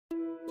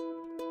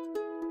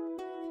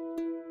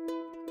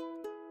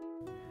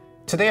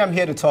Today I'm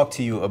here to talk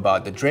to you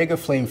about the Draeger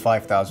Flame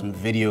 5000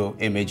 video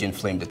image and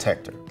flame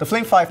detector. The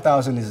Flame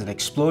 5000 is an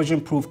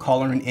explosion-proof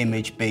color and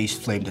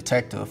image-based flame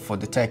detector for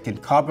detecting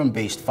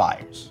carbon-based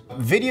fires.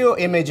 Video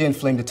image and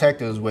flame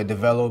detectors were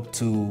developed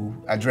to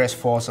address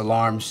false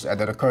alarms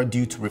that occur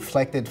due to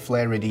reflected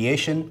flare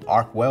radiation,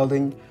 arc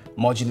welding,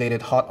 modulated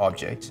hot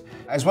objects,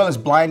 as well as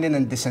blinding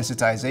and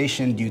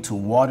desensitization due to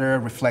water,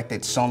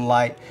 reflected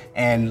sunlight,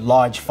 and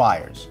large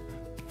fires.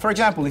 For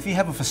example, if you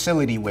have a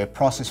facility where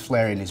process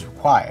flaring is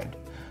required,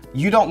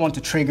 you don't want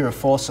to trigger a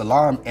false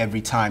alarm every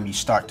time you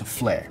start to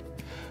flare.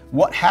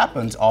 What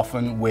happens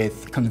often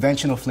with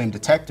conventional flame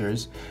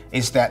detectors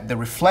is that the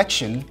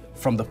reflection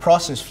from the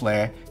process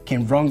flare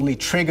can wrongly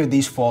trigger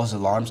these false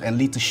alarms and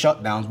lead to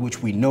shutdowns,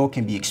 which we know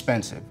can be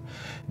expensive.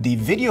 The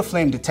video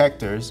flame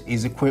detectors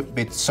is equipped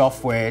with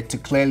software to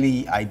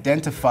clearly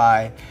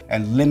identify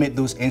and limit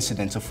those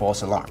incidents of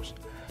false alarms.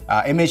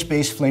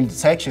 Image-based flame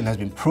detection has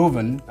been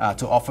proven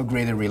to offer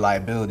greater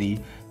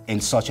reliability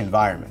in such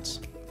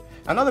environments.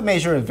 Another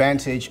major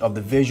advantage of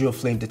the visual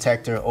flame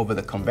detector over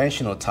the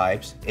conventional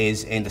types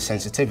is in the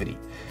sensitivity.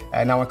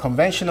 Now, a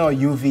conventional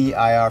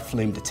UV-IR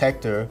flame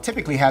detector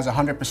typically has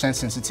 100%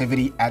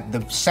 sensitivity at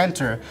the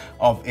center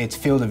of its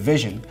field of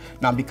vision.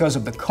 Now, because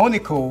of the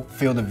conical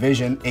field of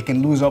vision, it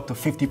can lose up to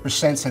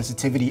 50%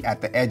 sensitivity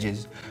at the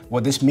edges.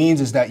 What this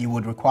means is that you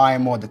would require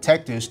more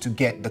detectors to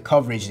get the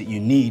coverage that you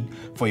need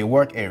for your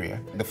work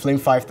area. The Flame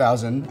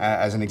 5000,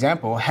 as an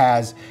example,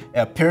 has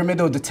a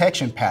pyramidal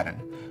detection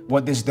pattern.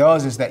 What this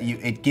does is that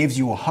it gives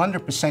you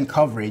 100%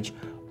 coverage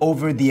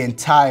over the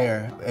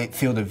entire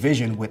field of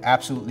vision with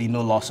absolutely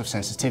no loss of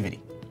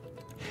sensitivity.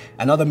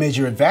 Another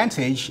major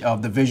advantage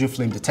of the visual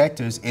flame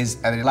detectors is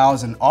that it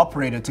allows an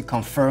operator to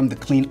confirm the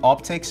clean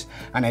optics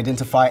and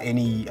identify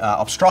any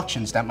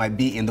obstructions that might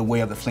be in the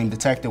way of the flame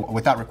detector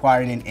without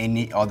requiring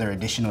any other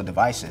additional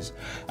devices.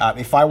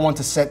 If I want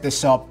to set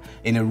this up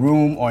in a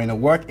room or in a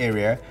work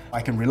area,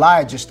 I can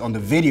rely just on the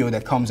video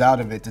that comes out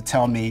of it to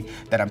tell me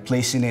that I'm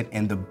placing it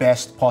in the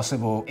best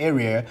possible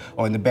area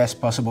or in the best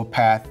possible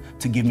path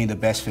to give me the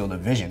best field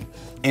of vision.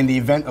 In the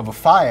event of a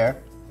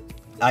fire,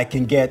 I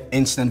can get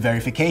instant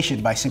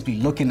verification by simply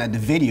looking at the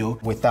video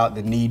without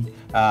the need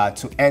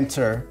to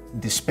enter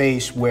the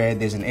space where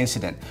there's an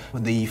incident.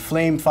 The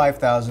Flame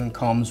 5000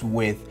 comes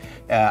with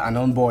an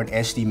onboard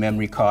SD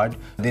memory card.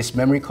 This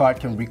memory card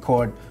can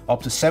record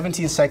up to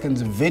 17 seconds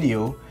of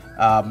video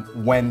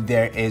when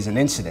there is an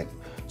incident.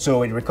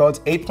 So it records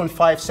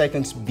 8.5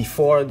 seconds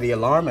before the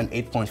alarm and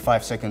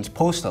 8.5 seconds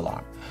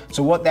post-alarm.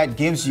 So what that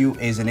gives you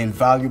is an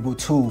invaluable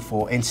tool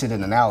for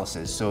incident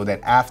analysis, so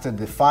that after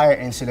the fire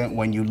incident,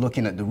 when you're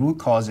looking at the root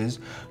causes,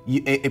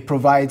 it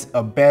provides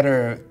a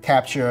better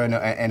capture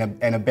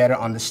and a better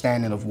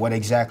understanding of what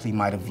exactly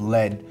might have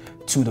led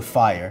to the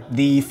fire.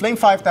 The Flame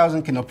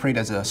 5000 can operate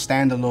as a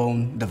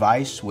standalone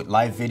device with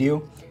live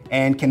video,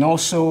 and can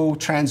also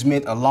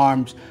transmit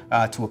alarms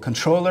to a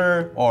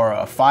controller or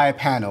a fire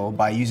panel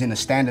by using a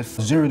standard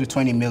 0 to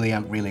 20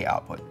 milliamp relay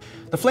output.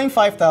 The Flame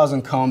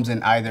 5000 comes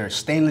in either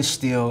stainless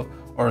steel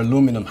or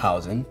aluminum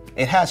housing.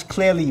 It has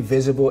clearly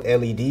visible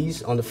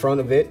LEDs on the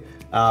front of it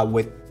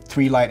with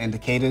 3 light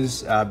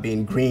indicators,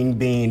 being green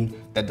being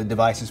that the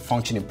device is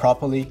functioning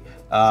properly,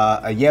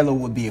 a yellow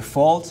would be a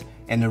fault,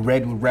 and the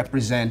red would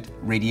represent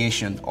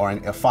radiation or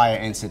a fire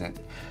incident.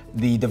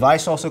 The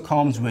device also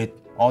comes with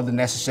all the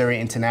necessary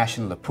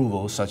international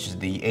approvals, such as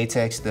the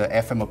ATEX, the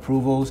FM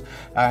approvals,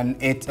 and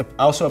it's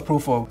also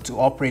approved to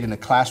operate in a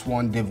Class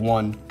 1 Div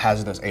 1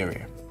 hazardous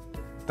area.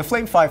 The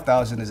Flame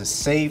 5000 is a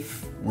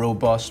safe,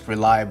 robust,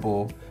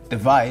 reliable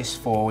device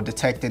for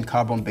detecting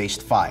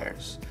carbon-based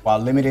fires, while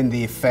limiting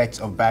the effects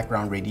of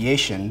background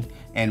radiation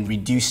and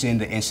reducing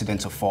the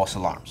incidence of false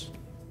alarms.